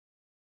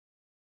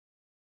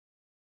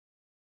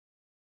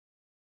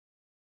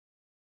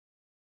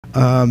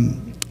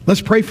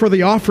Let's pray for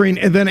the offering,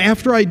 and then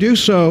after I do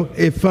so,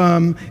 if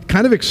kind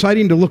of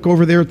exciting to look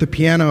over there at the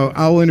piano,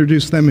 I'll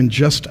introduce them in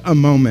just a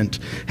moment.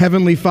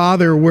 Heavenly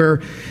Father,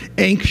 we're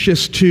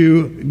anxious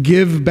to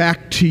give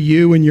back to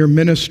you in your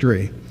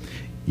ministry.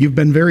 You've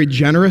been very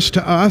generous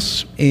to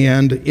us,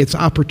 and it's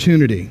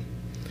opportunity.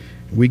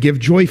 We give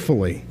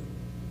joyfully.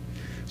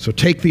 So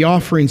take the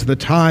offerings, the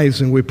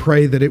tithes, and we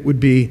pray that it would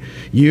be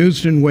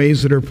used in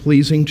ways that are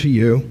pleasing to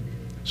you.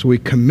 So we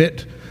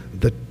commit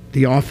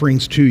the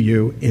offerings to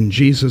you in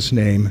Jesus'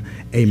 name.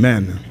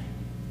 Amen.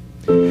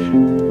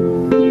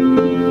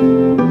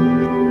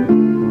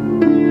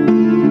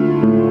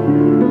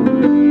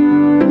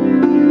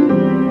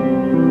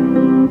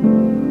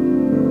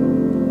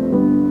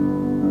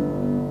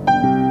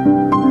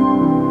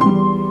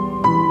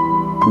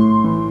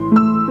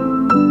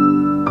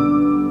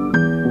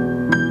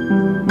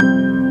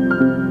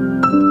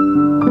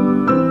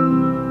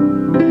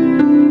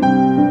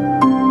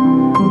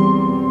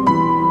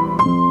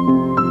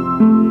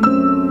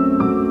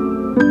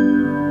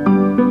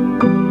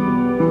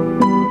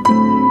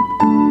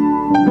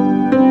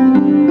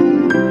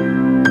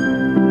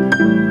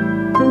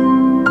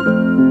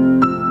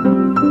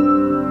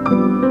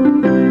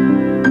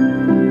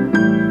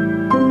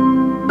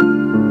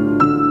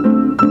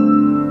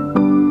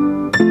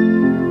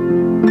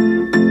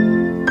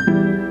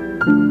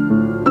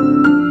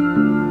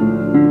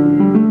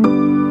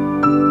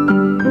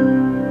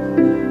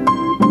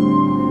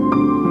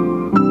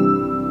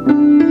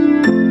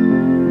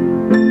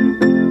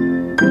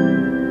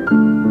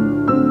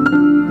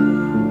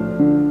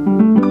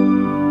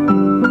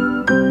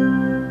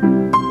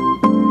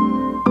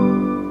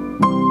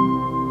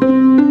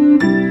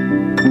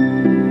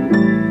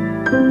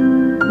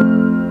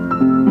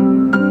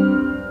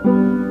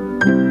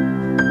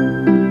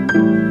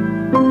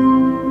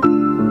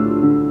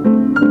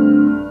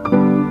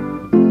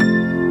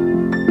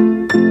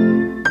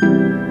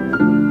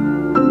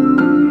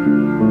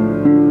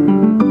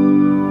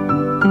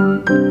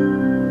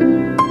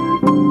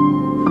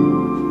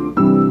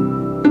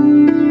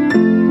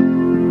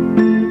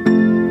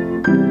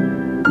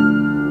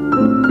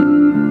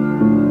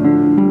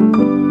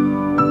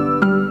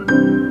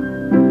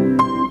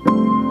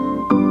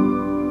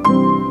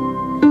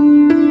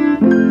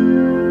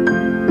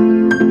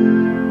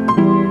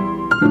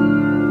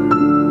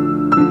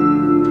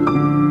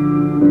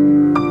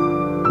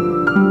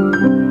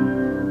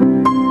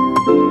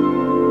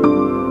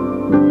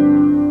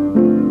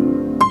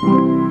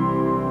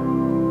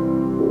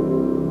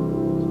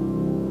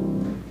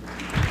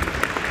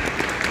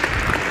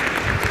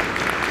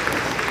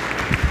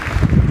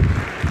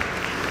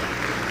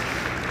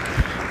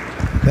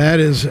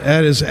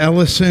 That is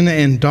Ellison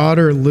and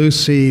daughter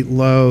Lucy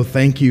Lowe.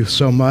 Thank you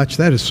so much.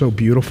 That is so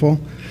beautiful.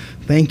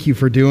 Thank you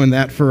for doing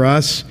that for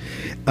us.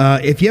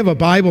 If you have a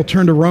Bible,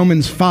 turn to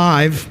Romans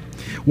 5.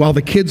 While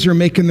the kids are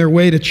making their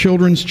way to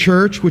Children's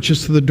Church, which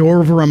is to the door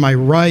over on my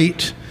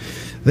right,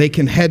 they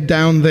can head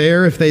down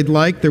there if they'd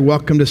like. They're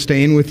welcome to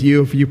stay in with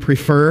you if you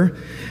prefer.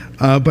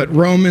 But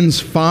Romans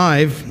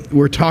 5,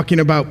 we're talking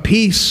about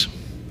peace.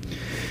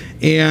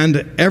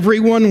 And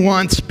everyone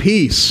wants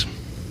peace.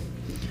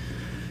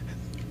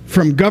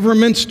 From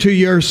governments to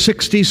your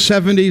 60s,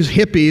 70s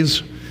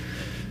hippies,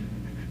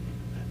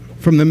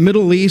 from the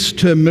Middle East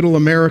to Middle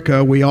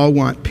America, we all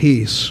want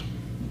peace.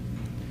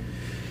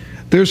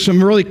 There's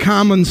some really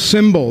common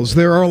symbols.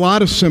 There are a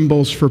lot of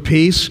symbols for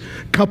peace.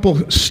 A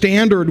couple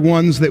standard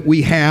ones that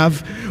we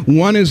have.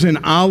 One is an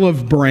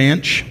olive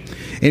branch.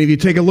 And if you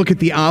take a look at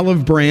the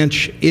olive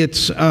branch,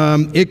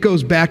 it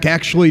goes back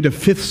actually to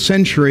 5th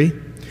century.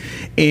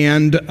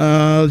 And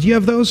do you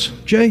have those,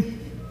 Jay?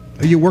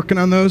 Are you working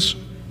on those?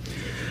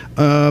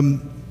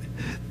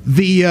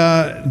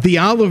 The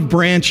olive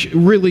branch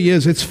really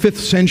is, it's 5th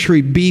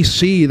century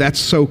BC. That's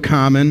so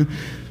common.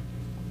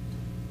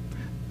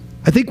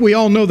 I think we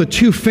all know the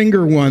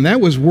two-finger one.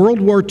 That was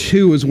World War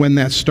II is when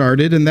that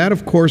started, and that,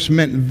 of course,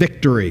 meant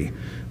victory.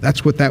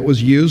 That's what that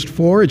was used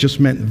for. It just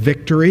meant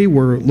victory.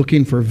 We're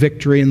looking for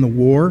victory in the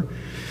war.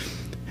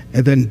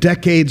 And then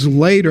decades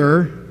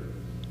later,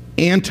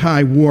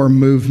 anti-war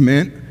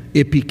movement,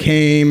 it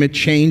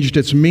changed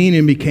its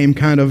meaning, became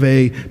kind of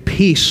a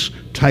peace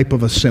type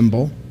of a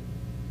symbol.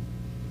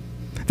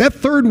 That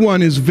third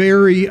one is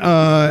very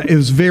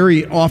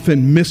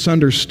often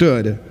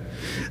misunderstood.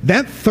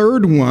 That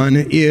third one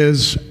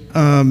is,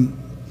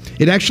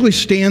 it actually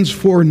stands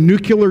for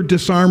nuclear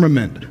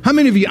disarmament. How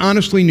many of you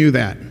honestly knew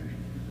that?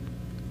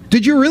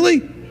 Did you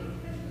really?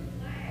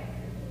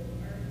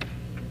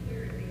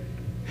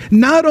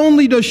 Not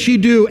only does she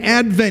do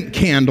Advent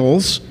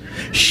candles,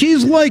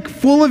 she's like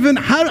full of it.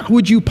 How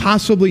would you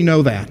possibly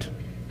know that?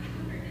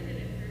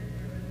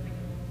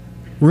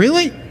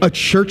 Really? A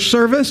church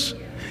service?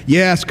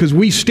 Yes, because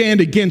we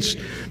stand against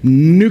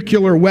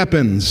nuclear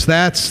weapons.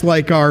 That's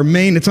like our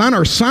main, it's on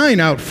our sign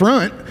out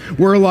front.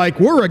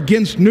 We're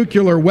against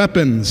nuclear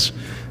weapons.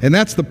 And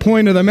that's the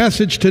point of the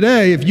message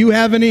today. If you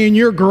have any in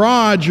your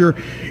garage or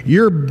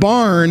your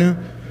barn,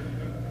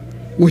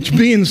 which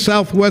being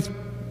Southwest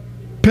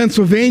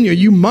Pennsylvania,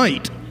 you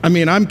might. I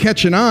mean, I'm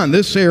catching on.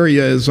 This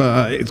area is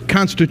it's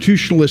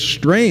constitutionalist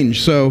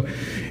strange. So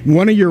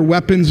one of your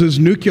weapons is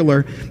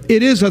nuclear.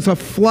 It is as a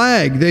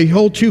flag. They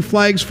hold two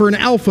flags for an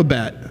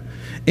alphabet.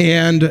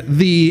 And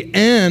the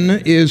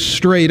N is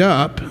straight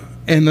up,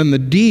 and then the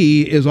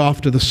D is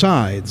off to the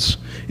sides.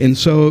 And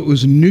so it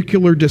was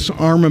nuclear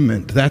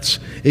disarmament. That's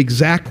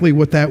exactly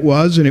what that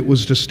was, and it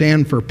was to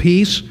stand for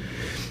peace.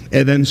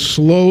 And then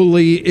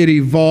slowly it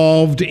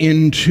evolved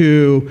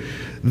into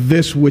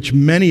this, which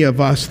many of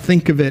us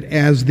think of it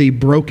as the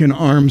broken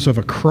arms of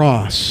a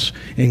cross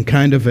and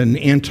kind of an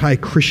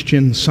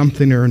anti-Christian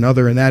something or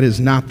another, and that is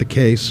not the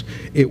case.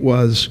 It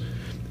was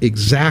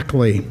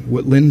exactly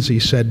what Lindsay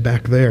said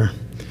back there.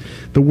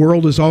 The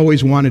world has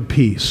always wanted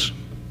peace.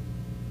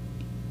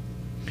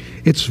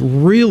 It's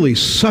really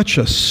such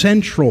a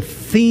central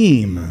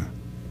theme.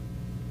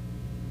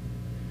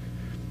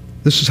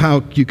 This is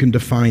how you can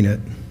define it.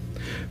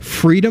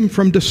 Freedom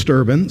from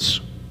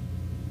disturbance,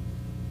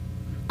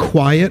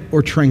 quiet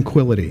or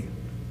tranquility.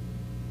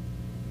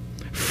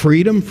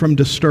 Freedom from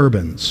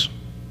disturbance,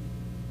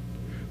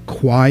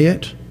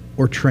 quiet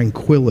or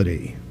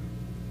tranquility.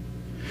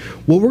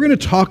 What we're going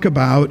to talk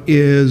about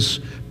is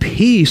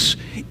peace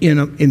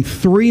in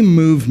three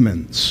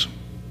movements.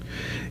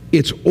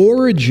 Its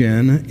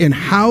origin and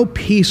how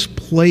peace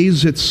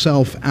plays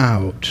itself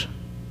out.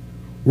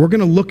 We're going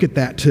to look at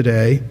that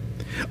today,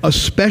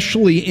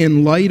 especially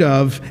in light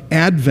of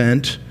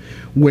Advent,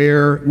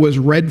 where was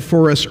read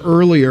for us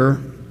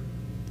earlier,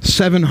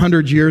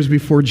 700 years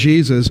before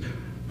Jesus,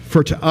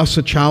 for to us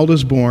a child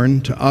is born,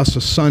 to us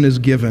a son is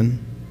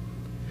given,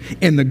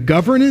 and the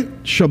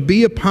government shall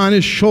be upon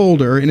his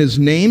shoulder, and his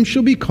name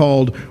shall be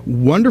called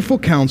Wonderful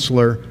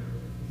Counselor,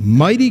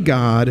 Mighty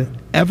God,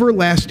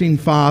 Everlasting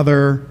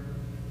Father,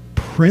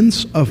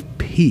 Prince of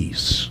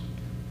Peace.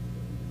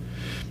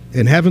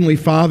 And Heavenly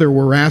Father,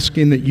 we're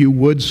asking that you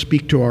would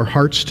speak to our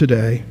hearts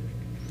today,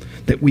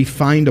 that we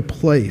find a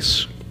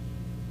place,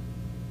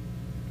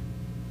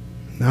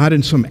 not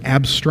in some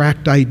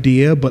abstract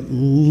idea, but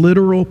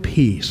literal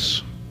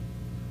peace.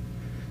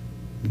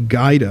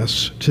 Guide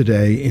us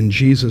today in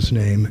Jesus'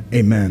 name,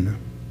 amen.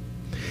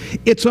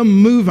 It's a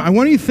move. I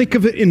want you to think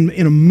of it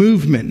in a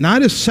movement,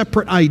 not as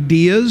separate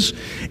ideas.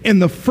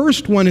 And the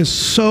first one is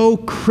so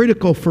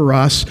critical for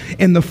us.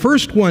 And the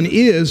first one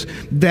is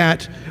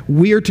that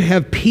we are to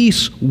have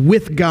peace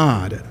with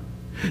God.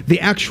 The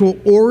actual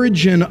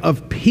origin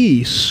of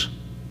peace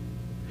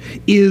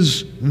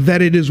is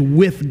that it is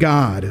with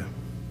God.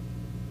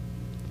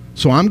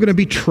 So I'm going to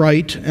be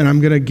trite, and I'm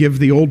going to give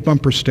the old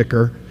bumper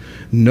sticker,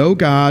 no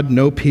God,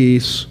 no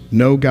peace,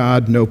 no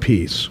God, no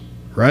peace.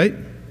 Right?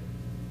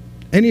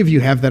 Any of you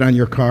have that on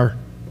your car?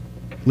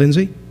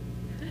 Lindsay?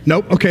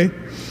 Nope, okay.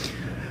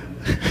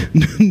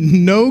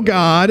 No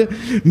God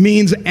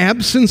means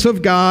absence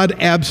of God,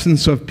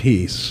 absence of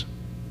peace.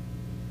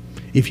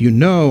 If you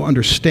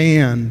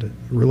understand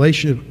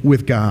relationship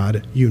with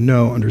God,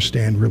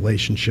 understand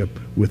relationship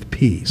with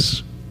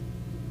peace.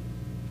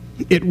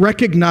 It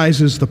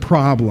recognizes the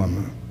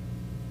problem.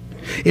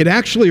 It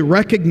actually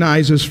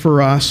recognizes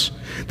for us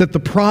that the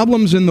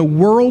problems in the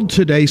world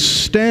today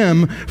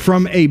stem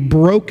from a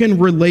broken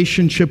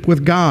relationship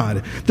with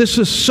God. This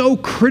is so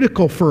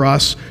critical for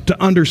us to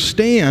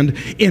understand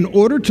in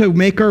order to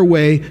make our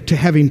way to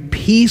having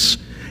peace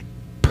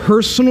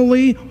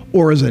personally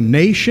or as a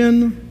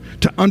nation,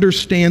 to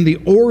understand the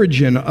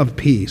origin of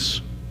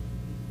peace.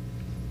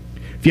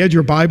 If you had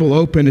your Bible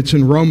open, it's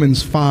in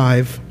Romans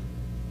 5.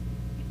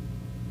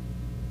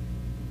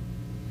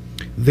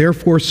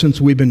 Therefore,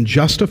 since we've been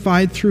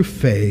justified through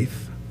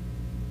faith,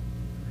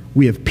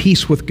 we have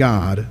peace with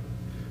God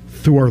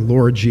through our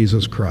Lord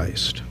Jesus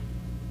Christ.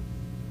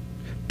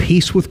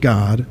 Peace with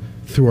God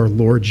through our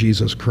Lord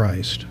Jesus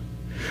Christ.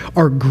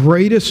 Our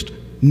greatest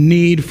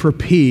need for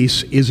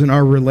peace is in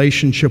our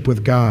relationship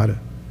with God.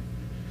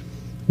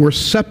 We're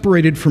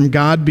separated from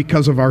God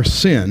because of our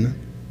sin,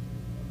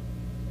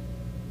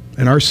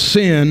 and our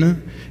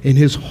sin and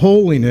His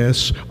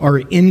holiness are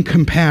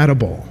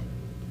incompatible.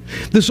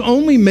 This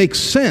only makes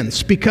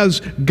sense because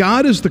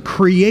God is the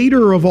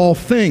creator of all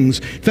things.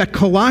 In fact,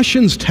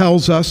 Colossians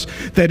tells us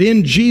that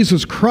in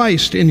Jesus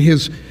Christ, in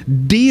His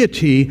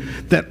deity,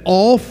 that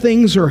all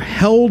things are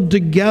held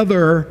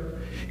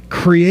together,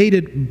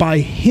 created by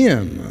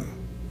Him.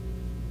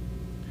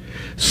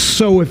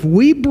 So if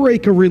we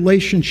break a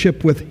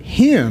relationship with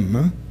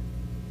Him,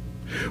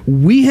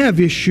 we have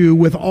issue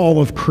with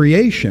all of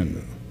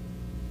creation.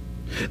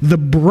 The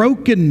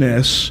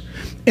brokenness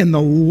and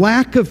the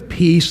lack of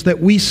peace that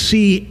we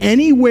see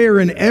anywhere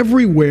and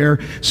everywhere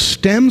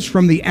stems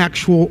from the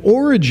actual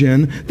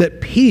origin that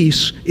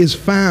peace is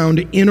found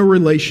in a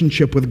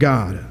relationship with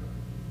God.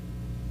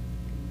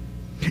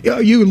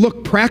 You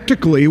look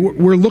practically,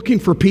 we're looking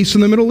for peace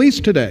in the Middle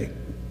East today.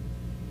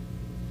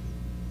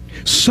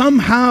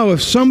 Somehow,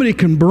 if somebody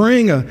can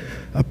bring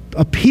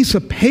a piece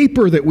of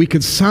paper that we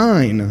could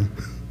sign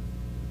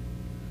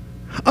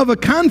of a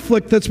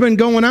conflict that's been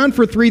going on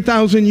for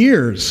 3,000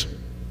 years.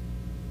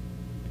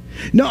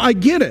 No, I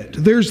get it.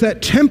 There's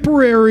that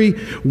temporary,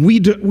 we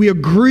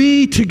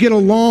agree to get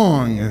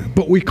along,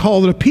 but we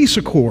call it a peace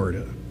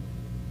accord.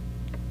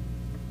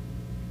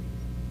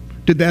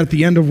 Did that at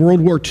the end of World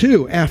War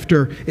II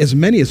after as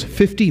many as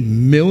 50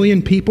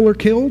 million people are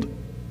killed.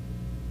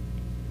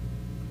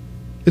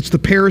 It's the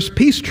Paris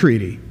Peace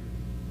Treaty.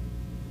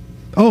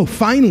 Oh,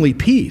 finally,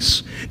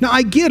 peace. Now,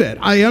 I get it.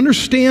 I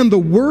understand the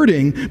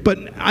wording, but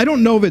I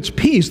don't know if it's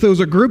peace. There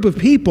was a group of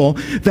people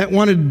that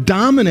wanted to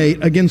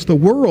dominate against the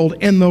world,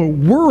 and the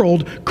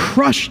world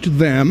crushed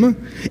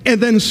them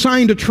and then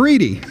signed a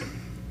treaty.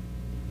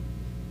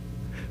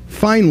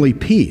 Finally,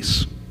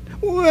 peace.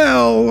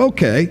 Well,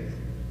 okay.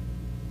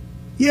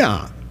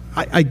 Yeah,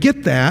 I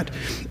get that.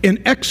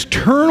 An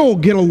external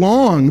get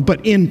along,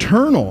 but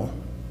internal.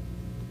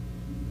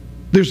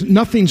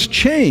 Nothing's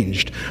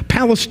changed.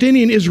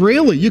 Palestinian,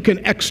 Israeli, you can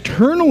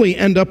externally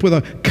end up with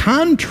a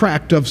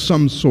contract of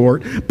some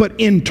sort, but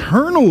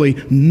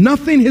internally,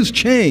 nothing has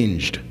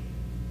changed.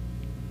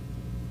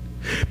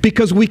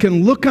 Because we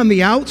can look on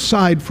the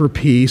outside for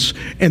peace,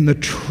 and the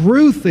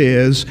truth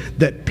is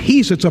that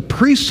peace, it's a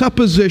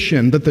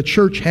presupposition that the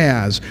church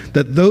has,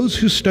 that those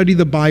who study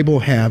the Bible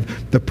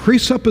have. The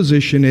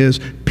presupposition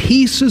is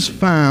peace is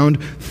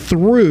found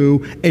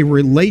through a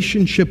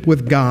relationship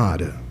with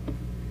God.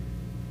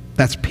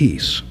 That's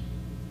peace.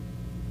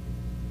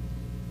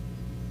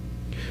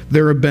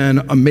 There have been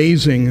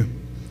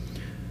amazing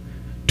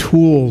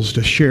tools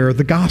to share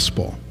the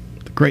gospel,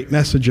 the great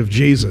message of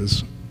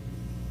Jesus.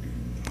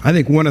 I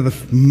think one of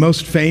the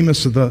most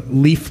famous is the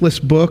leafless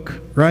book,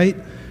 right?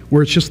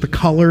 Where it's just the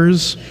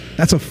colors.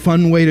 That's a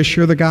fun way to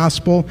share the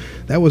gospel.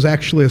 That was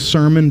actually a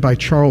sermon by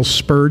Charles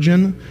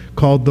Spurgeon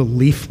called The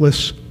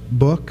Leafless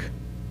Book.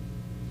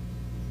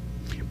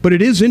 But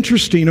it is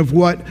interesting of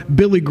what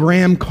Billy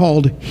Graham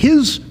called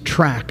his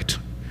tract,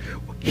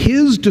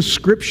 his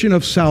description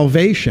of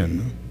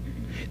salvation.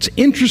 It's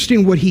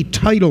interesting what he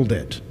titled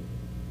it.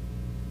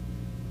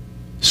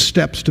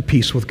 Steps to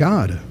Peace with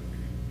God.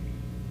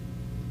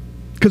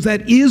 Because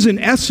that is, in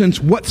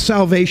essence, what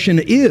salvation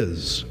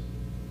is.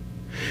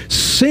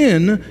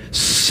 Sin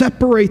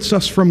separates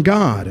us from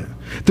God.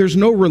 There's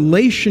no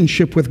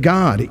relationship with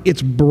God.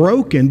 It's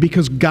broken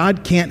because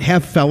God can't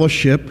have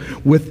fellowship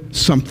with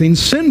something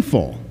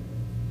sinful.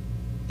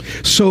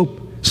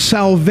 So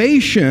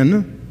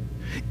salvation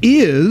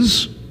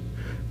is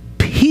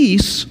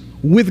peace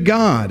with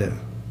God.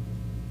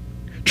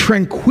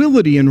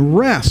 Tranquility and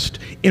rest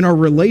in our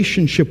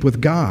relationship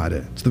with God.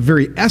 It's the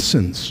very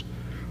essence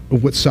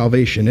of what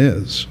salvation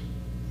is.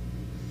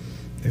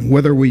 And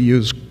whether we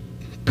use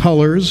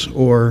colors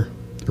or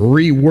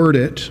reword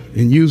it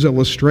and use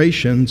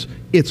illustrations,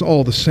 it's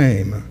all the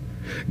same.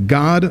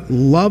 God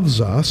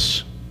loves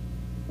us.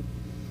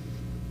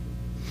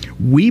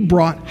 We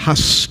brought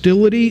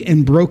hostility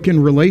and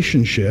broken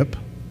relationship,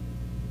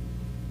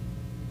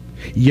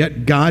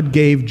 yet God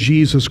gave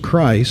Jesus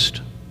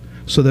Christ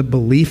so that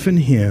belief in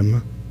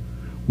Him,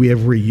 we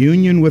have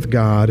reunion with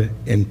God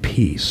and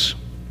peace.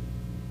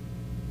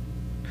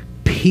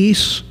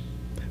 Peace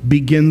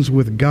begins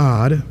with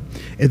God,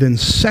 and then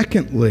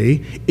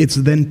secondly, it's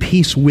then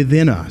peace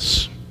within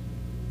us.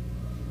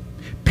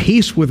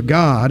 Peace with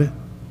God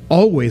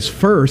always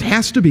first,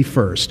 has to be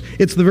first.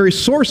 It's the very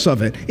source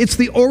of it. It's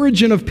the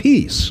origin of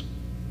peace.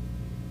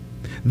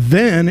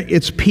 Then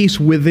it's peace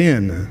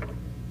within.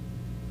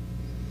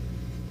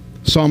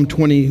 Psalm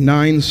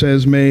 29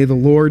 says, "May the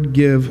Lord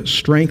give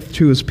strength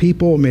to His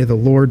people. May the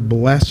Lord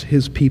bless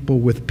His people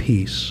with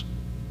peace."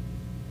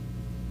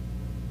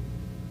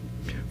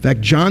 In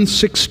fact, John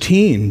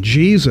 16,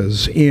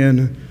 Jesus,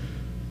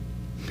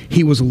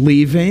 he was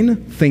leaving.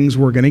 Things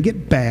were going to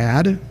get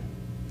bad.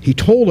 He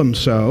told him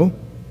so.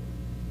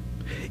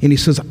 And he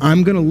says,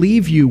 I'm going to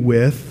leave you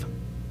with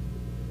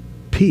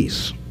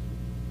peace.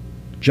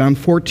 John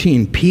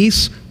 14,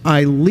 peace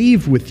I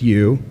leave with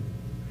you.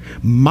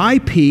 My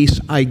peace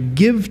I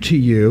give to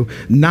you,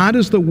 not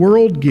as the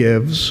world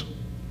gives.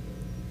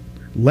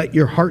 Let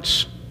your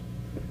hearts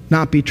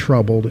not be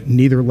troubled,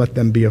 neither let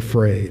them be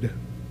afraid.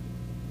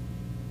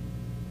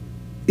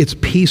 It's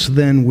peace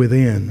then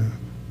within.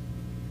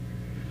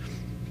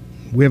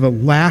 We have a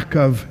lack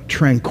of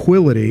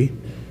tranquility.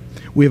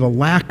 We have a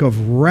lack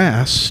of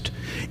rest.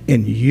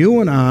 And you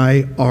and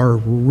I are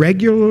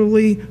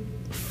regularly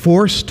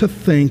forced to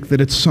think that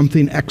it's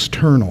something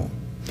external.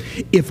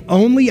 If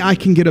only I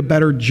can get a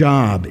better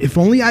job, if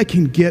only I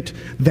can get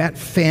that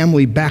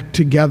family back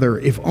together,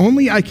 if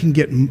only I can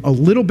get a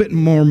little bit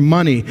more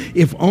money,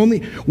 if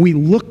only we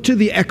look to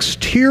the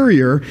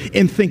exterior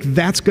and think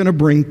that's going to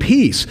bring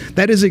peace.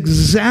 That is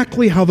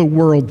exactly how the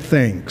world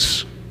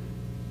thinks.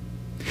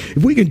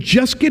 If we can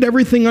just get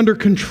everything under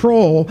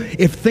control,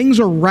 if things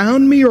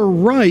around me are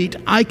right,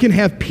 I can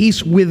have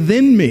peace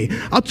within me.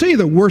 I'll tell you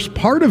the worst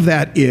part of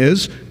that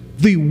is,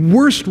 the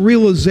worst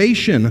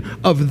realization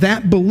of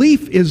that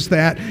belief is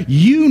that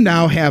you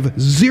now have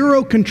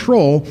zero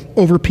control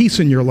over peace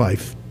in your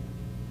life.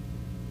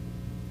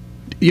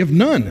 You have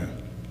none.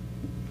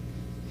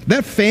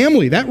 That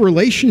family, that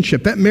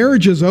relationship, that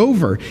marriage is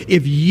over.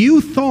 If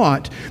you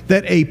thought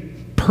that a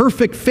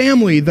perfect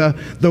family, the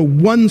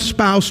one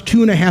spouse,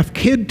 2.5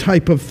 kid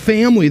type of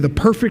family, the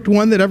perfect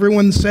one that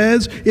everyone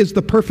says is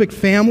the perfect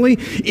family.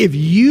 If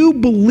you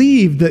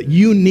believe that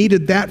you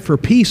needed that for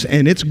peace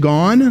and it's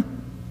gone,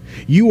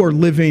 you are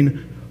living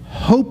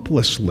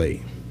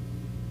hopelessly.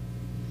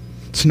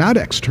 It's not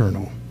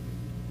external.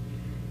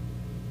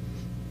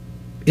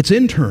 It's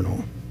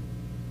internal.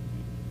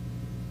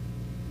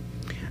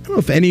 I don't know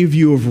if any of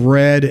you have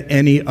read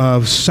any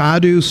of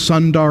Sadhu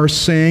Sundar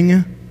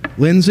Singh.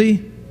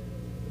 Lindsay?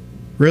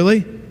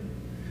 Really?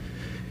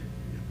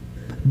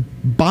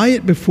 Buy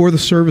it before the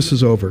service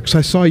is over, because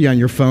I saw you on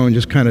your phone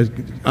just kind of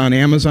on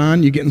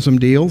Amazon. You getting some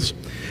deals?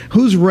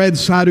 Who's read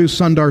Sadhu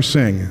Sundar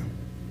Singh?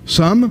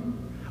 Some?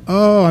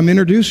 Oh, I'm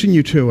introducing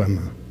you to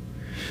him.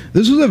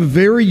 This is a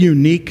very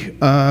unique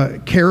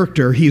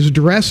character. He's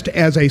dressed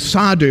as a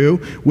sadhu,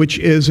 which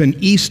is an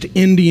East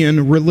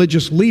Indian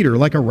religious leader,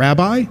 like a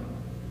rabbi.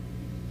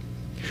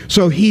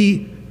 So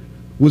he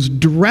was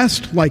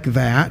dressed like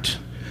that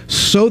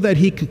so that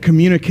he can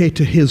communicate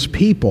to his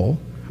people,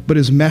 but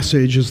his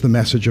message is the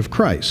message of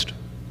Christ.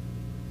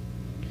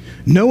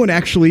 No one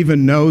actually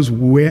even knows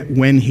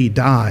when he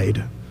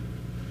died.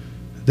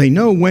 They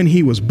know when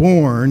he was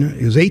born.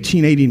 It was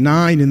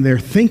 1889, and they're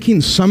thinking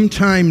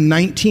sometime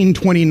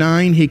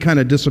 1929 he kind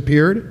of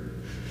disappeared,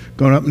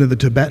 going up into the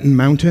Tibetan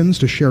mountains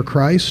to share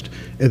Christ,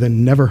 and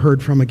then never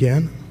heard from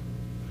again.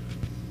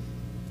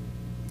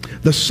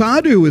 The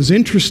sadhu is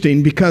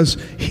interesting because,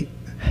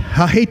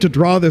 I hate to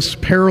draw this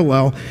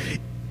parallel,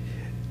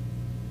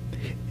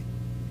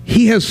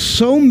 he has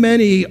so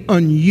many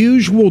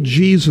unusual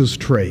Jesus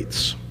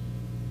traits.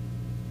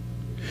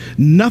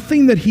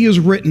 Nothing that he has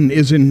written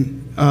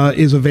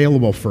is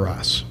available for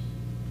us.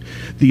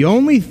 The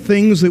only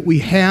things that we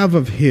have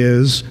of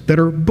his that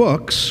are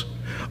books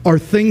are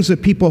things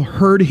that people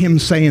heard him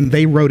say and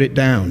they wrote it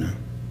down.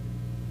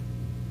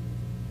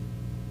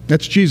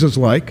 That's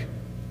Jesus-like.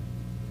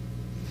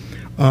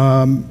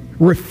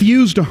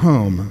 Refused a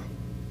home.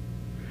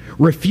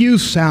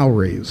 Refused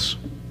salaries.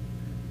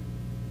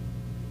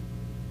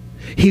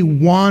 He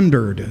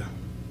wandered.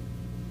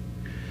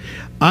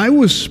 I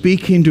was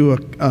speaking to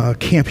a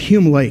camp,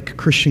 Hume Lake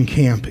Christian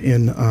camp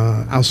in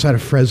outside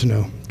of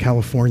Fresno,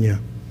 California.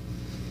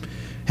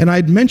 And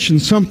I'd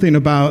mentioned something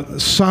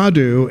about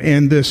sadhu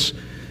and this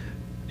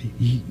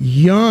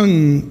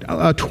young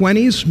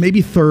 20s,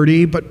 maybe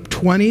 30, but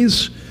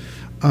 20s,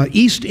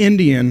 East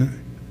Indian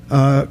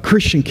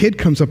Christian kid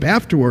comes up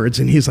afterwards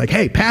and he's like,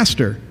 "Hey,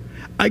 pastor,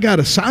 I got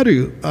a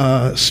sadhu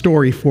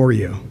story for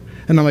you."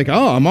 And I'm like,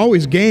 "Oh, I'm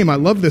always game. I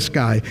love this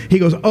guy." He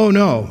goes, "Oh,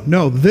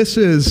 no, this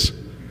is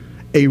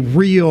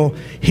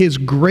his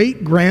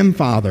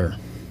great-grandfather.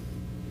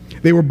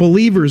 They were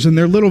believers in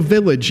their little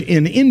village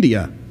in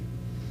India.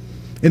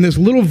 In this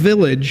little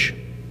village,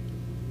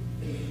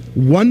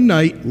 one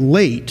night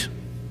late,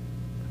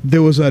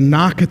 there was a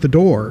knock at the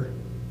door.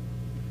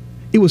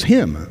 It was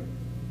him.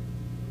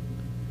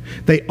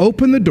 They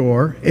opened the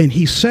door, and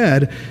he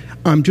said,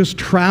 "I'm just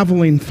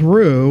traveling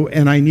through,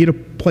 and I need a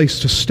place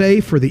to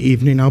stay for the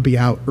evening. I'll be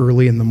out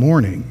early in the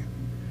morning."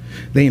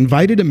 They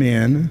invited him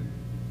in.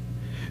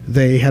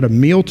 They had a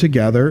meal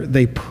together.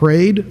 They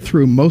prayed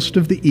through most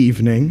of the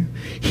evening.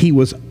 He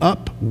was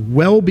up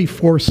well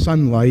before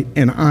sunlight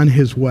and on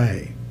his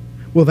way.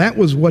 Well, that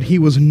was what he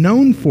was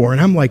known for.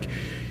 And I'm like,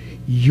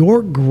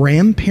 "Your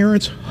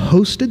grandparents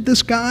hosted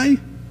this guy?"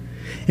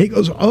 He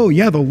goes, "Oh,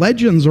 yeah, the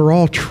legends are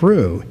all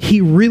true.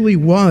 He really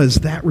was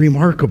that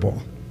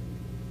remarkable."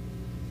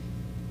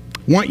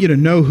 I want you to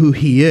know who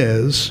he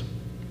is,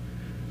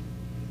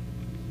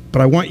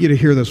 but I want you to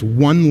hear this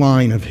one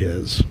line of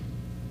his.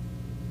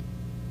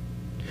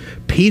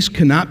 "Peace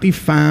cannot be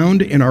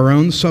found in our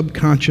own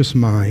subconscious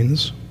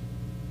minds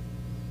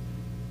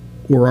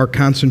or our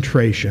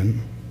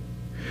concentration,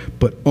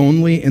 but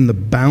only in the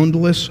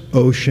boundless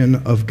ocean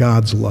of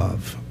God's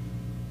love."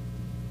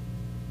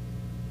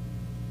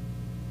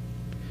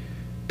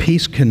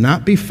 Peace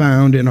cannot be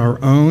found in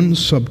our own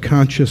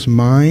subconscious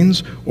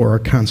minds or our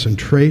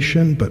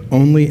concentration, but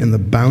only in the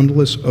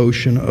boundless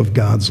ocean of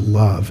God's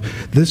love.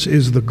 This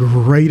is the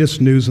greatest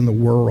news in the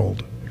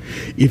world.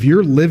 If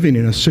you're living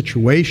in a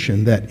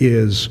situation that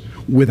is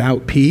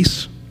without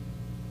peace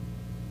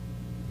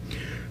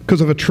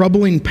because of a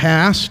troubling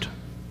past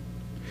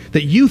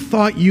that you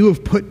thought you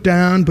have put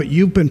down, but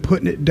you've been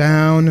putting it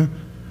down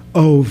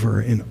over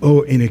and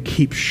over, and it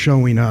keeps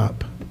showing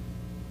up.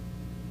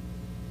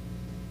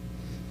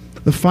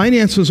 The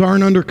finances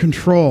aren't under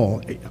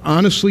control.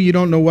 Honestly, you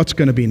don't know what's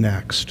going to be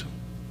next.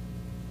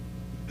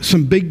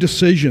 Some big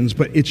decisions,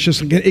 but it's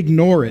just,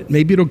 ignore it.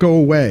 Maybe it'll go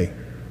away.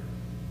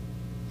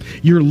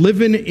 You're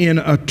living in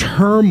a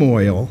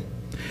turmoil,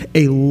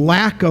 a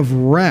lack of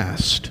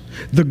rest.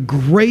 The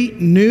great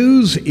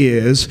news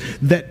is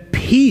that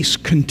peace,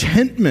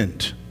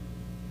 contentment,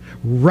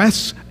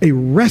 a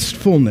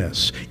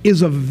restfulness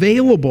is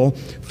available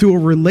through a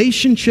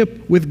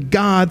relationship with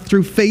God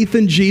through faith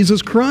in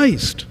Jesus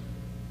Christ.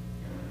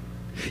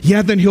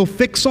 Yeah, then he'll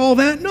fix all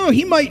that? No,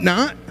 he might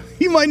not.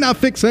 He might not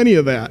fix any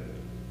of that.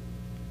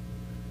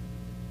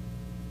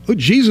 Oh,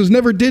 Jesus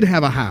never did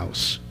have a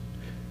house.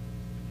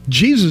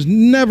 Jesus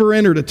never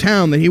entered a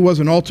town that he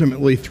wasn't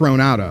ultimately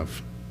thrown out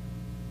of.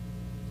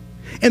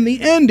 And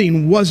the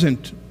ending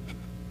wasn't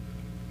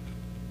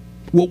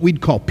what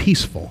we'd call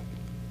peaceful.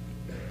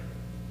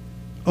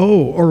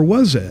 Oh, or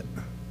was it?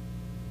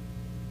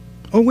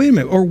 Oh, wait a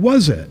minute, or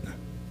was it?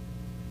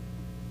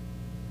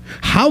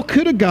 How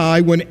could a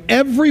guy, when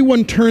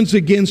everyone turns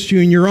against you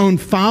and your own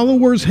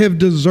followers have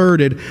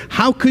deserted,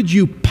 how could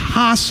you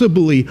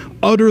possibly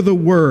utter the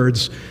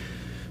words,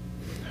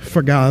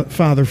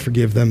 Father,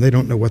 forgive them, they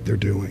don't know what they're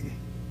doing?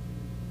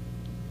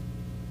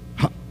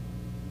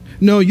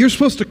 No, you're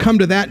supposed to come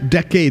to that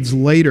decades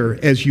later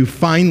as you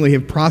finally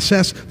have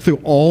processed through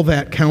all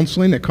that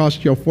counseling that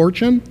cost you a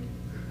fortune,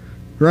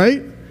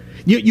 right?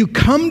 You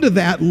come to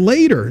that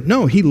later.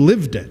 No, he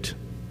lived it.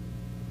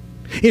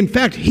 In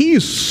fact, he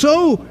is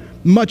so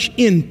much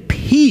in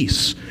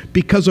peace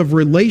because of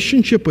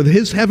relationship with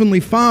his heavenly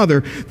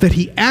Father that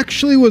he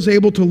actually was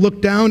able to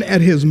look down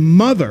at his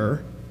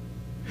mother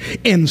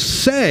and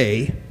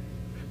say,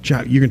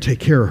 John, you're going to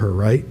take care of her,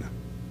 right?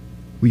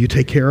 Will you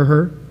take care of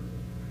her?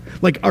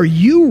 Like, are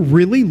you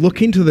really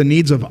looking to the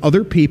needs of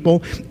other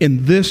people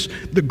in this,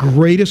 the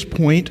greatest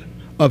point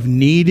of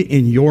need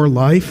in your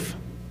life?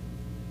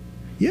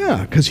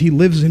 Yeah, because he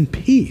lives in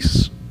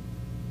peace,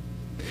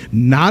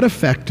 not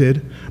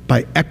affected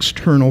by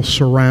external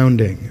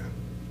surrounding.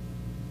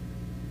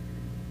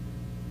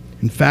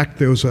 In fact,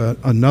 there was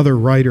another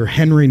writer,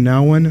 Henry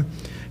Nouwen.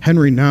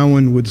 Henry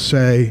Nouwen would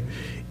say,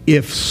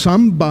 if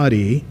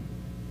somebody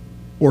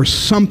or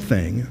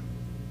something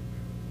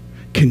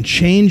can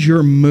change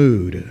your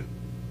mood,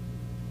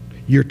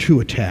 you're too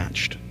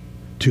attached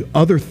to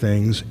other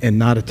things and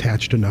not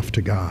attached enough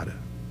to God.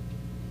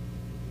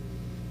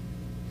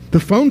 The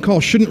phone call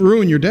shouldn't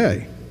ruin your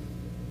day.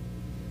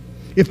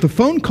 If the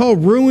phone call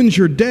ruins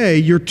your day,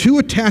 you're too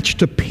attached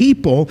to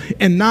people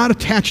and not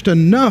attached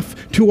enough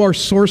to our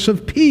source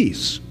of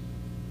peace.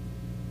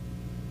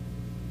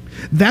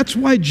 That's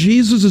why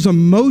Jesus'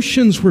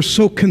 emotions were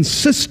so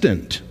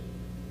consistent.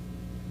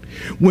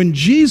 When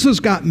Jesus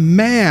got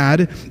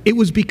mad, it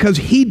was because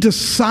he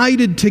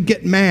decided to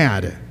get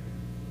mad.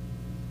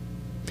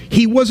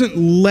 He wasn't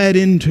led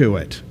into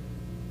it.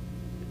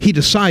 He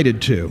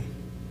decided to.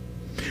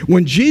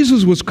 When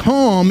Jesus was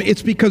calm,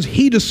 it's because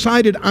he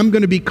decided, I'm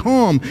going to be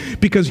calm,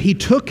 because he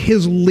took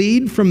his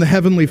lead from the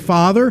Heavenly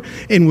Father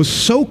and was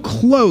so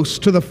close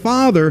to the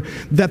Father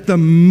that the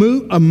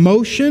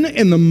emotion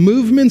and the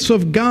movements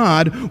of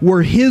God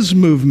were his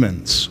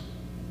movements.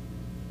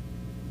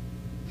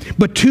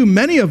 But too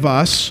many of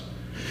us,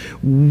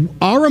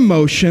 our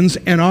emotions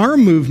and our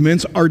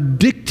movements are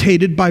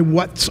dictated by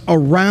what's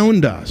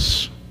around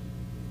us.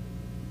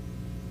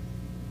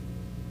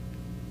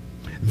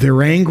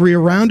 They're angry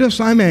around us,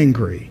 I'm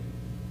angry.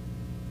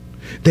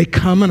 They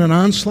come in an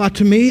onslaught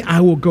to me, I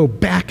will go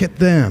back at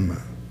them.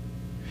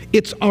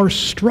 It's our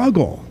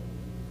struggle.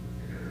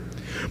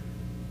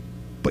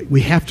 But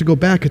we have to go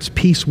back. It's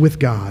peace with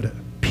God.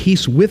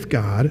 Peace with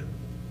God.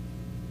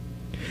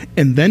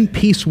 And then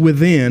peace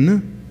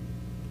within.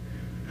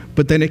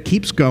 But then it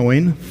keeps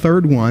going.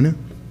 Third one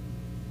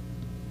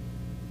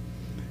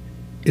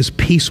is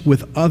peace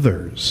with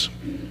others.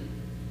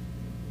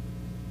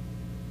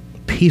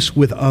 Peace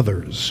with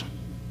others.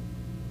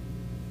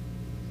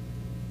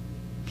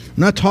 I'm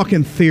not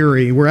talking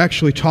theory. We're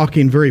actually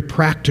talking very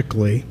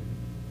practically.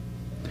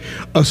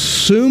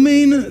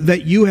 Assuming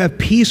that you have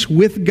peace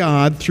with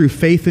God through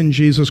faith in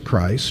Jesus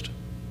Christ,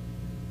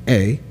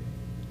 A.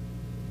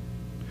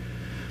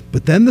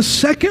 But then the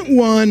second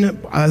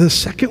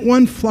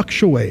one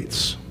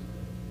fluctuates.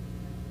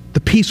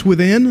 The peace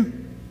within.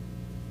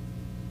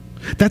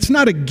 That's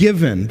not a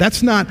given.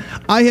 That's not,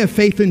 I have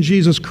faith in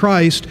Jesus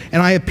Christ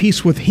and I have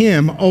peace with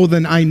him. Oh,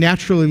 then I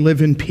naturally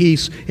live in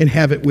peace and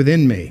have it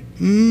within me.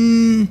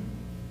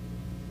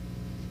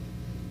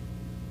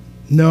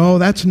 No,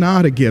 that's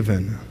not a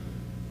given.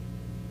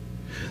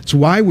 It's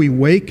why we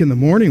wake in the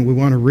morning. We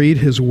want to read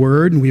his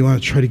word and we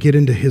want to try to get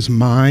into his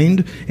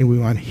mind and we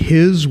want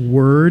his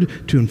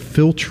word to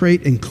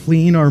infiltrate and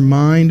clean our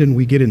mind and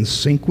we get in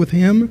sync with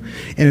him.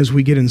 And as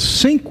we get in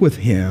sync with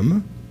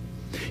him,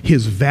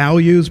 his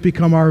values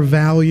become our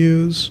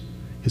values,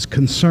 his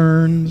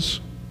concerns.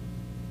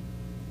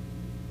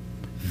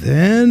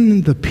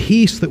 Then the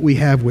peace that we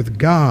have with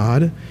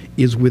God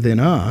is within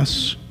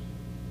us.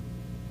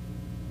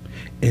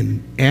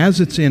 And as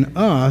it's in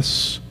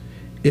us,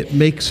 it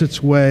makes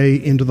its way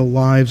into the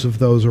lives of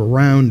those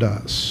around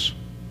us.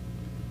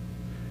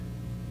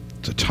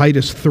 So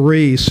Titus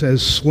 3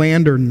 says,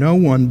 slander no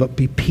one, but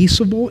be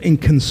peaceable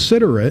and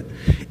considerate,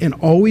 and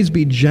always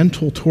be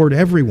gentle toward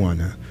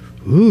everyone.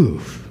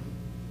 Oof.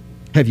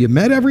 Have you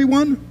met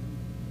everyone?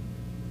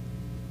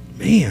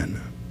 Man.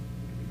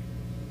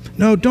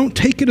 No, don't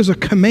take it as a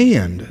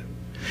command.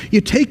 You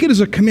take it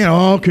as a command.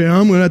 Oh, okay,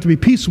 I'm going to have to be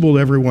peaceable to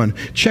everyone.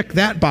 Check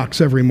that box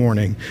every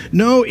morning.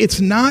 No, it's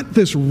not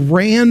this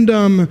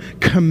random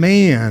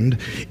command.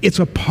 It's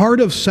a part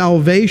of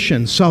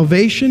salvation.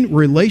 Salvation,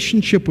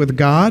 relationship with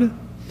God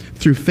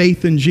through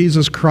faith in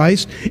Jesus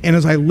Christ. And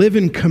as I live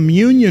in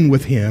communion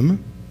with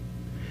him,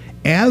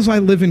 As I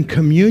live in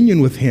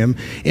communion with him,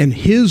 and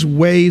his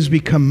ways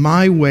become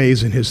my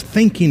ways, and his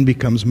thinking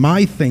becomes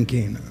my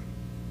thinking.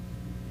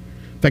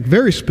 In fact,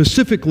 very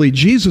specifically,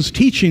 Jesus'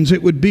 teachings,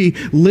 it would be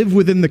live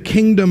within the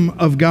kingdom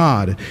of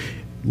God.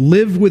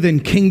 Live within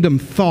kingdom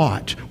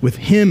thought, with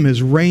him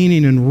as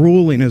reigning and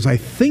ruling. As I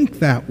think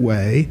that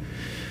way,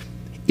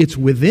 it's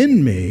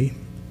within me,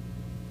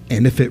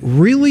 and if it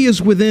really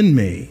is within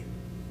me,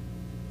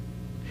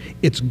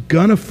 it's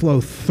gonna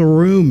flow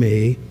through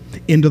me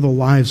into the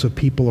lives of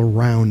people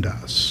around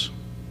us.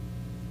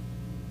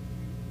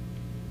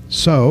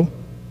 So,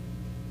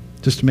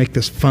 just to make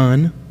this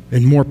fun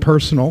and more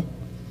personal,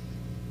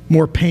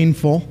 more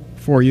painful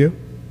for you,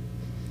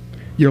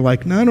 you're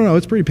like, no,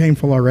 it's pretty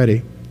painful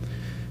already.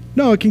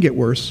 No, it can get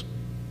worse.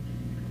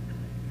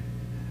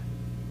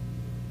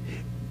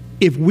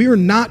 If we're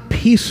not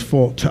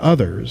peaceful to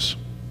others,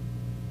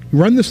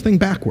 run this thing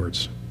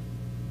backwards.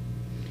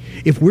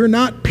 If we're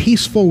not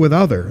peaceful with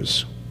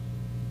others,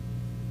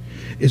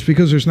 it's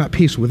because there's not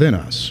peace within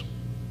us.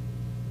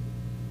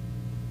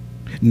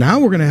 Now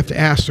we're going to have to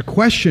ask the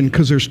question,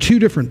 because there's two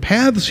different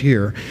paths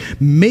here.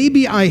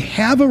 Maybe I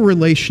have a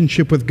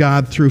relationship with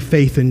God through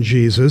faith in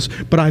Jesus,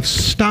 but I've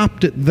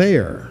stopped it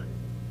there,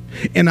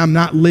 and I'm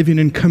not living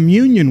in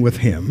communion with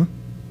him.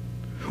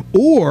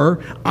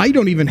 Or I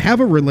don't even have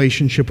a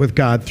relationship with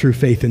God through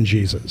faith in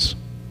Jesus.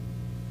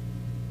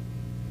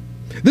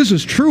 This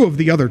is true of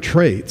the other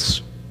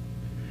traits.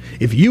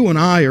 If you and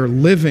I are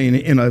living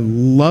in a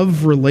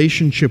love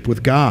relationship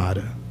with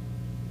God,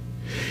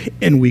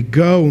 and we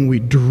go and we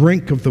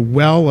drink of the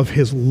well of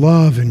his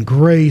love and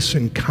grace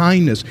and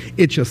kindness,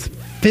 it just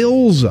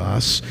fills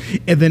us,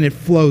 and then it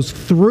flows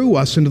through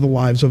us into the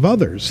lives of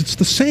others. It's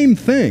the same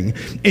thing.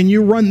 And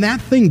you run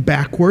that thing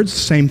backwards, the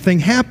same thing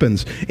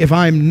happens. If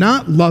I'm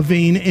not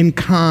loving and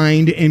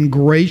kind and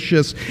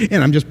gracious,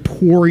 and I'm just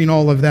pouring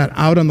all of that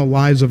out on the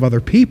lives of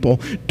other people,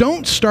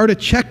 don't start a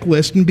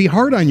checklist and be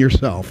hard on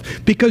yourself,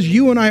 because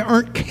you and I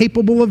aren't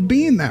capable of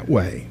being that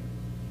way.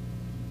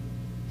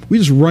 We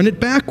just run it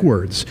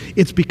backwards.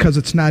 It's because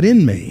it's not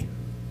in me.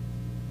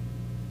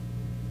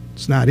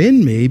 It's not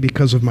in me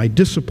because of my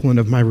discipline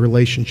of my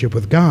relationship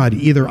with God.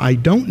 Either I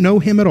don't know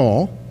him at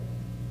all,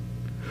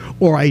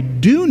 or I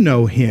do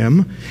know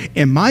him,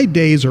 and my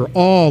days are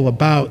all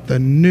about the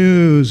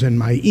news and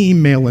my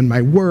email and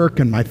my work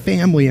and my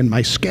family and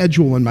my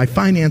schedule and my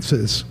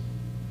finances,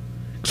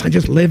 because I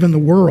just live in the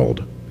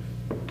world.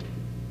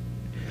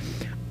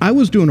 I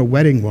was doing a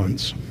wedding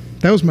once.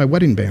 That was my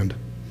wedding band.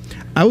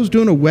 I was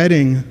doing a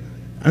wedding,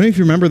 I don't know if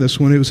you remember this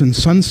one, it was in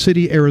Sun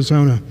City,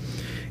 Arizona.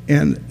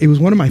 And it was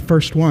one of my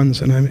first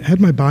ones, and I had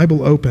my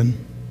Bible open,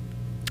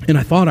 and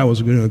I thought I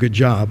was doing a good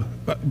job.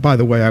 By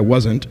the way, I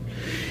wasn't.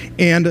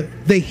 And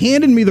they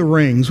handed me the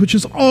rings, which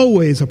is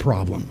always a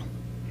problem.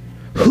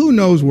 Who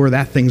knows where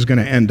that thing's going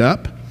to end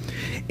up?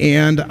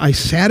 And I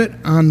sat it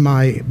on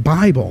my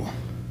Bible,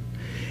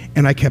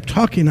 and I kept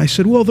talking. I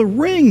said, well, the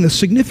ring, the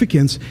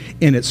significance,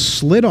 and it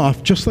slid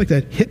off just like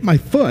that, hit my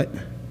foot,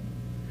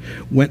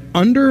 went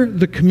under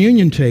the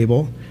communion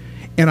table,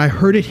 and I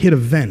heard it hit a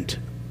vent.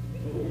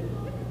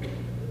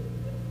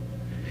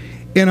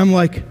 And I'm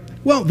like,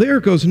 well, there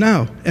it goes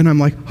now. And I'm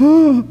like,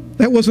 oh,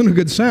 that wasn't a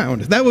good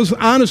sound. That was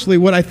honestly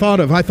what I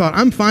thought of. I thought,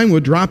 I'm fine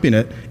with dropping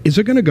it. Is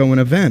it going to go in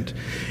a vent?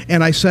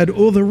 And I said,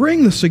 well, the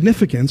ring, the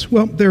significance,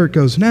 well, there it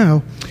goes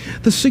now.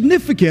 The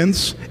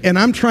significance, and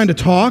I'm trying to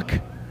talk,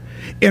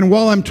 and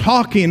while I'm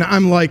talking,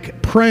 I'm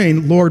like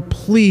praying, Lord,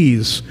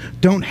 please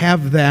don't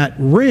have that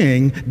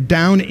ring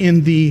down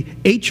in the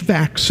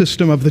HVAC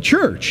system of the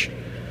church.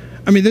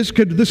 I mean, this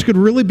could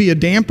really be a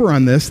damper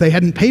on this. They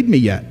hadn't paid me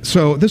yet.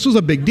 So this was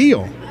a big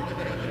deal.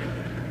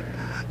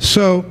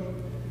 So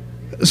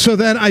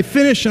then I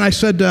finished, and I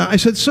said,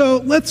 so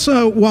let's,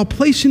 while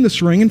placing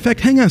this ring, in fact,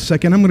 hang on a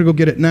second, I'm going to go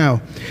get it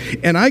now.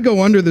 And I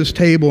go under this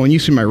table, and you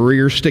see my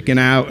rear sticking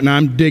out, and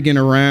I'm digging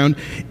around.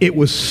 It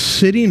was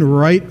sitting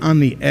right on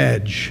the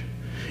edge,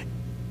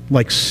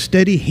 like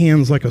steady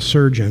hands like a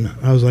surgeon.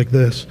 I was like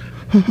this,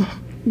 oh,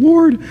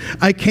 Lord.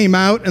 I came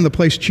out, and the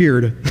place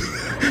cheered.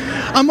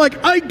 I'm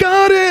like, I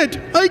got it!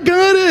 I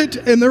got it!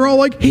 And they're all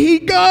like, he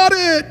got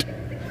it!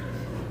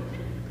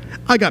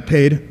 I got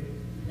paid.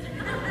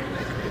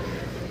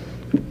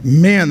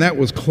 Man, that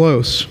was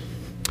close.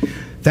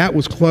 That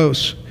was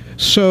close.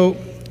 So,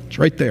 it's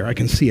right there. I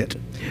can see it.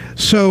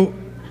 So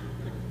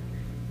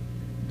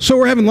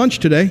we're having lunch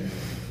today.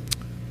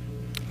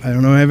 I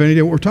don't know. I have any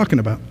idea what we're talking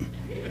about.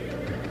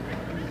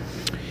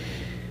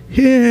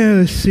 Yeah,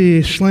 let's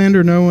see.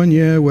 Slander no one.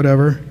 Yeah,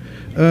 whatever.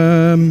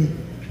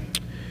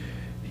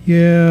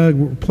 Yeah,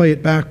 we'll play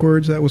it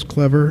backwards. That was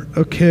clever.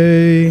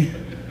 Okay.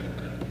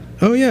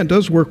 Oh, yeah, it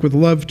does work with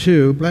love,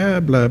 too.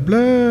 Blah, blah,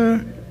 blah.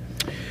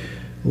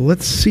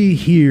 Let's see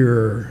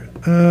here.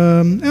 I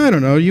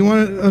don't know. You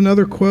want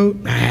another quote?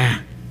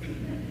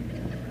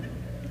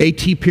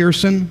 A.T.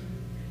 Pearson?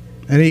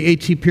 Any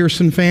A.T.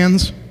 Pearson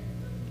fans?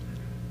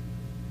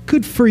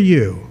 Good for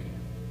you.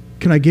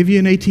 Can I give you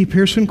an A.T.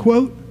 Pearson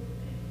quote?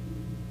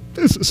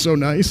 This is so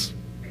nice.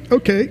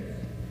 Okay.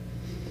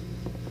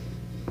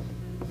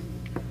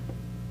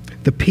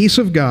 The peace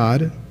of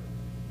God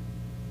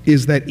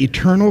is that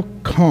eternal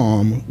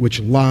calm which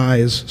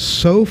lies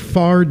so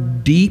far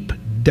deep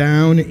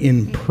down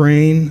in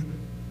praying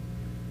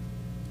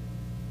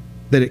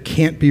that it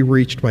can't be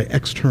reached by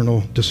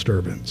external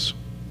disturbance.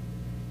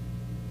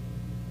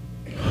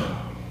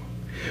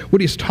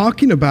 What he's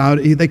talking about,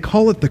 they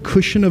call it the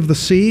cushion of the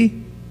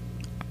sea.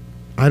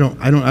 I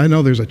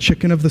know there's a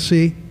chicken of the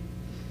sea,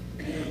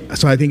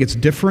 so I think it's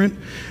different.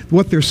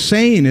 What they're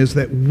saying is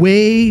that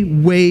way,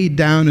 way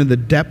down in the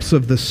depths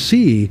of the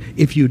sea,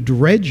 if you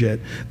dredge it,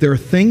 there are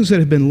things that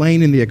have been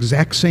laying in the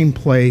exact same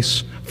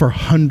place for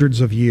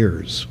hundreds of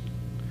years.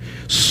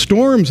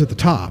 Storms at the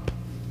top.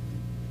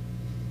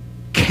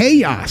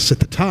 Chaos at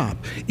the top.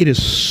 It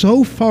is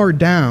so far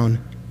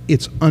down,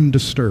 it's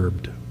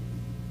undisturbed.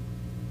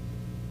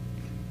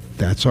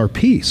 That's our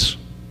peace.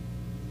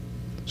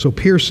 So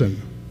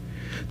Pearson,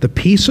 the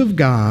peace of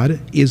God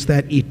is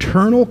that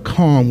eternal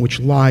calm which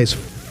lies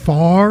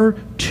far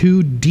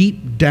too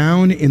deep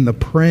down in the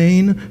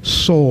praying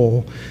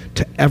soul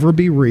to ever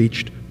be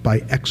reached by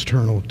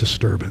external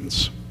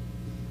disturbance.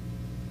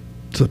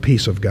 It's the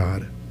peace of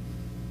God.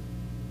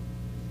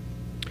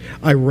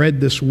 I read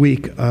this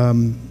week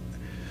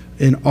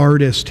an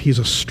artist, he's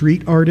a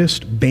street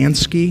artist,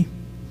 Bansky.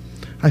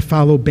 I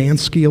follow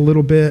Bansky a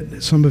little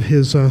bit. Some of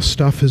his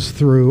stuff is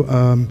through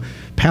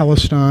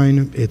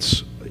Palestine.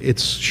 It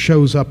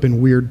shows up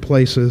in weird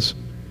places.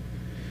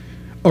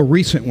 A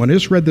recent one, I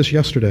just read this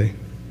yesterday.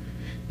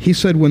 He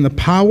said, when the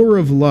power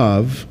of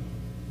love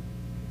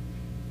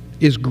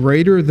is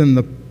greater than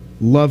the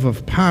love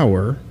of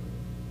power,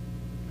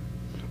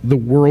 the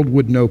world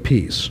would know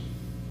peace.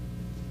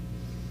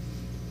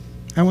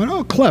 I went,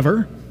 oh,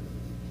 clever.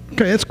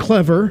 Okay, that's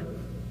clever.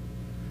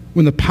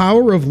 When the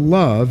power of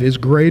love is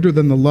greater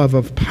than the love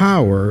of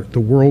power, the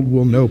world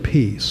will know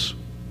peace.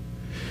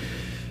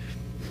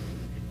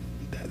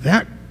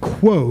 That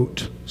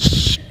quote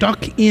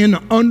stuck in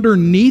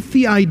underneath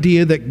the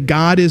idea that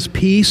God is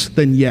peace,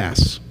 then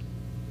yes.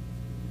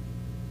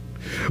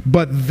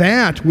 But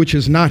that which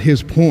is not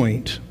his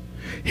point,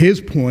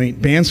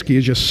 Bansky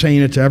is just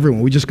saying it to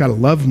everyone, we just got to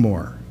love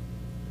more.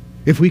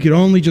 If we could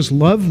only just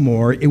love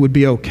more, it would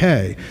be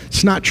okay.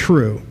 It's not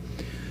true.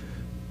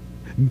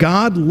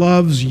 God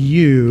loves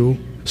you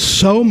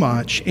so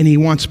much, and he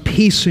wants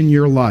peace in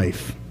your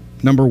life,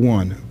 number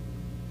one.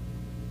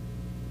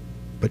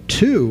 But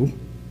two,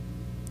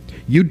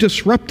 you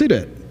disrupted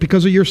it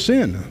because of your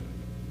sin.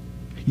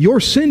 Your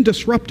sin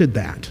disrupted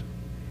that.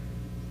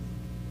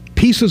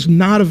 Peace is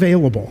not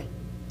available.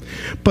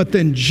 But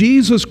then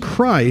Jesus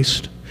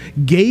Christ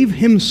gave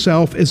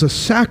himself as a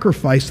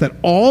sacrifice that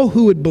all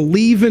who would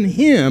believe in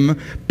him,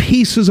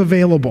 peace is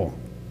available.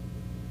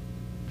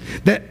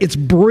 That it's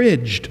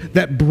bridged,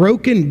 that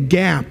broken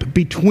gap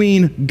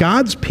between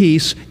God's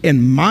peace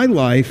and my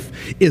life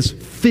is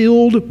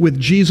filled with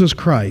Jesus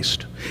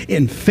Christ.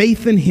 In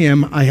faith in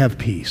him, I have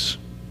peace.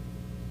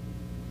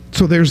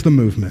 So there's the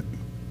movement.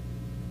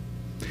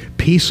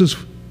 Peace is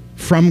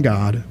from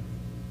God,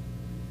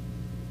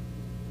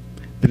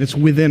 then it's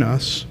within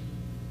us,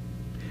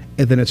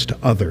 and then it's to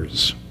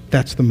others.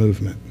 That's the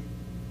movement.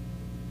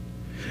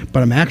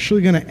 But I'm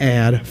actually going to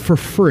add, for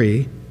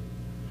free,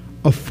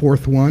 a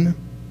fourth one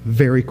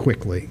very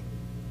quickly,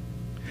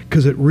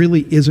 because it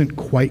really isn't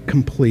quite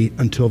complete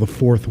until the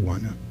fourth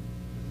one.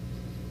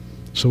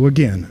 So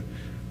again,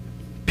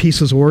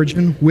 peace's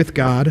origin with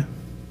God,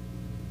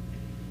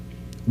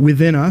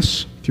 within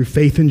us through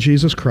faith in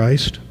Jesus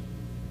Christ,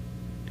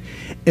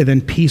 and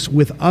then peace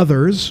with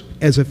others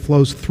as it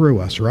flows through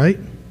us, right?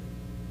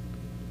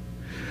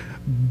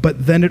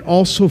 But then it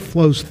also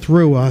flows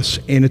through us,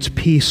 and it's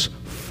peace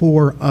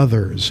for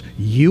others.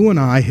 You and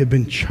I have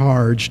been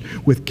charged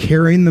with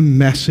carrying the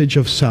message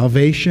of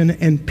salvation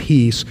and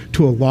peace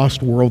to a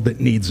lost world that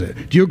needs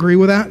it. Do you agree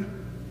with that?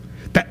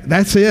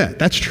 That's it.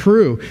 That's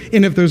true.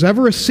 And if there's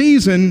ever a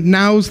season,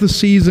 now's the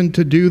season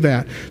to do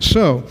that.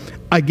 So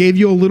I gave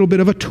you a little bit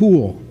of a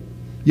tool.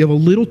 You have a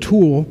little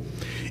tool,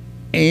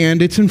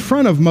 and it's in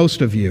front of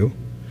most of you.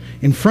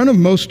 In front of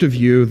most of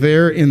you,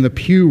 there in the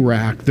pew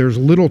rack, there's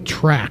little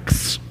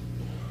tracts.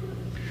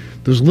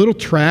 There's little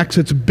tracts.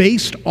 It's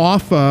based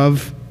off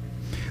of,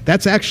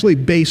 that's actually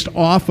based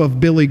off of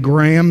Billy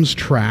Graham's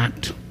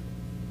tract.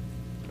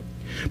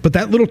 But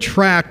that little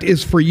tract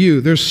is for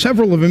you. There's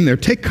several of them there.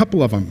 Take a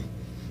couple of them.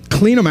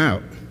 Clean them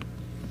out.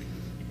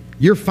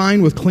 You're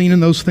fine with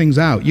cleaning those things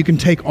out. You can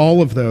take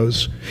all of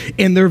those,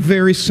 and they're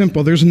very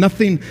simple. There's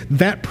nothing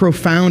that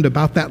profound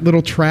about that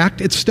little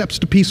tract. It's steps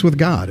to peace with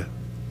God.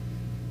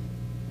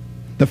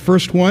 The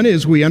first one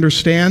is we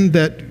understand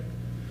that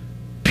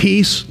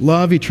peace,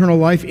 love, eternal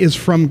life is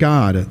from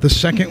God. The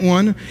second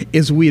one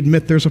is we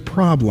admit there's a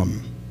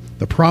problem.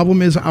 The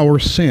problem is our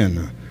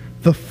sin.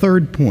 The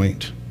third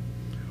point,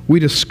 we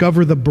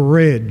discover the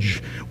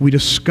bridge. We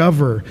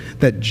discover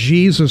that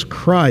Jesus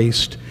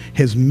Christ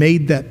has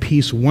made that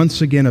peace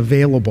once again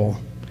available.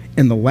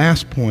 And the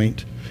last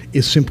point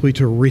is simply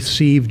to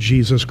receive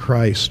Jesus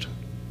Christ.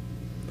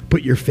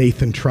 put your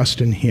faith and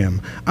trust in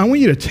him. I want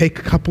you to take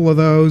a couple of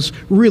those,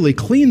 really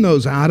clean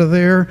those out of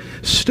there,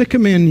 stick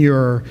them in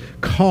your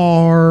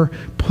car,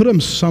 put them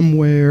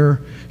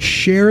somewhere,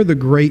 share the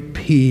great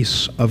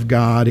peace of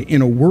God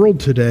in a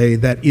world today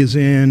that is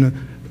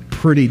in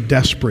pretty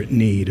desperate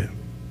need.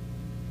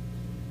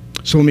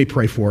 So let me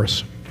pray for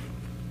us.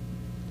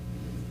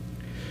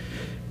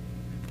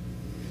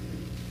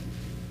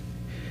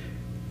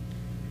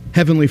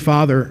 Heavenly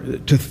Father,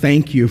 to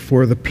thank you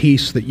for the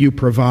peace that you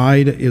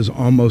provide is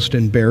almost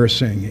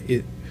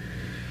embarrassing,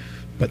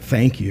 but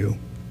thank you.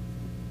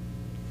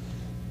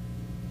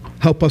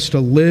 Help us to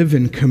live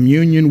in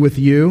communion with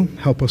you.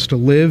 Help us to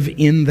live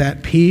in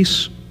that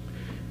peace.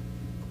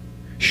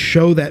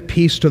 Show that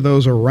peace to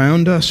those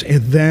around us.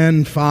 And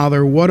then,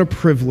 Father, what a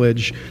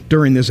privilege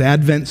during this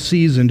Advent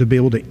season to be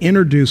able to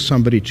introduce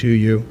somebody to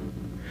you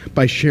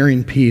by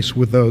sharing peace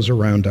with those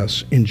around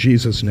us. In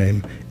Jesus'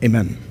 name,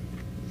 amen.